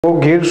તો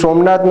ગીર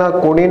સોમનાથના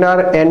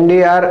કોડીનાર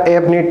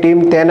એનડીઆરએફની ટીમ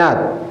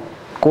તૈનાત।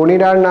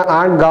 કોડીનારના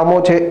 8 ગામો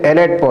છે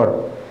એલર્ટ પર।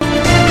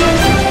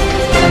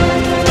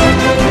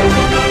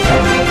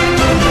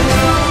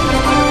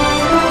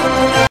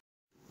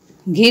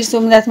 ગીર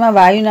સોમનાથમાં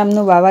વાયુ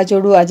નામનું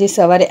વાવાઝોડું આજે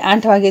સવારે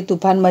 8 વાગે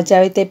તૂફાન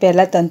મચાવે તે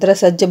પહેલાં તંત્ર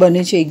સજ્જ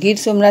બન્યું છે। ગીર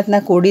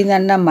સોમનાથના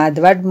કોડીનારના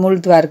માધવાડ, મૂળ,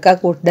 દ્વારકા,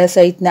 કોટડા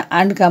સહિતના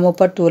 8 ગામો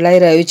પર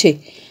તોલાઈ રહ્યું છે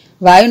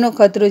વાયુનો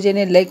ખતરો,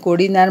 જેને લઈ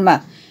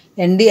કોડીનારમાં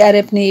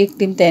એનડીઆરએફની એક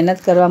ટીમ તૈનાત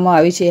કરવામાં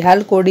આવી છે।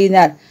 હાલ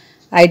કોડીનાર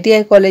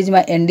આઈટીઆઈ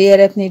કોલેજમાં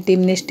એનડીઆરએફની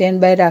ટીમને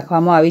સ્ટેન્ડ બાય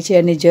રાખવામાં આવી છે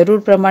અને જરૂર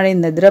પ્રમાણે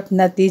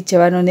ndrfના 30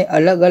 જવાનોને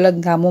અલગ અલગ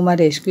ગામોમાં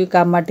રેસ્ક્યુ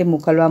કામ માટે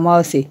મોકલવામાં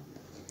આવશે।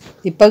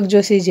 દીપક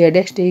જોશી,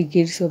 ZSTV,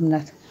 ગીર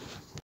સોમનાથ।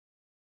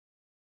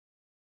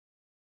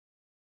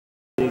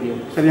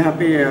 सर यहाँ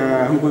पे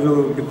हमको जो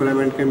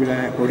डिप्लॉयमेंट का मिला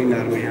है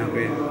कोडीनार में, यहाँ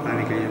पे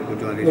आने के लिए हमको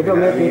जो आदेश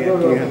मिला है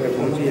यहाँ पे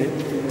पहुँची है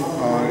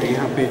और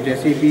यहाँ पे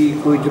जैसे भी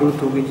कोई ज़रूरत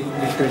होगी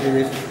जिस तरह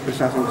से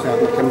प्रशासन से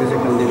आप कंधे से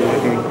कंधे मिला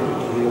के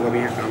हम लोग अभी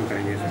यहाँ काम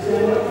करेंगे।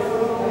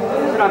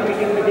 सर आपकी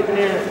टीम में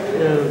कितने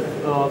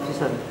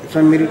ऑफिसर?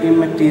 सर मेरी टीम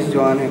में 30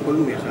 जवान हैं कुल,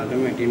 मेरे साथ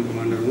में मैं टीम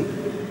कमांडर हूँ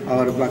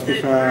और बाकी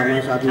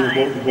हमारे साथ में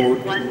बोट,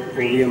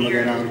 ओवीएम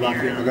वगैरह और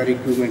बाकी अगर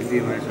इक्विपमेंट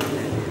भी हमारे साथ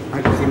है,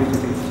 हर किसी भी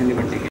से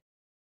निपटने के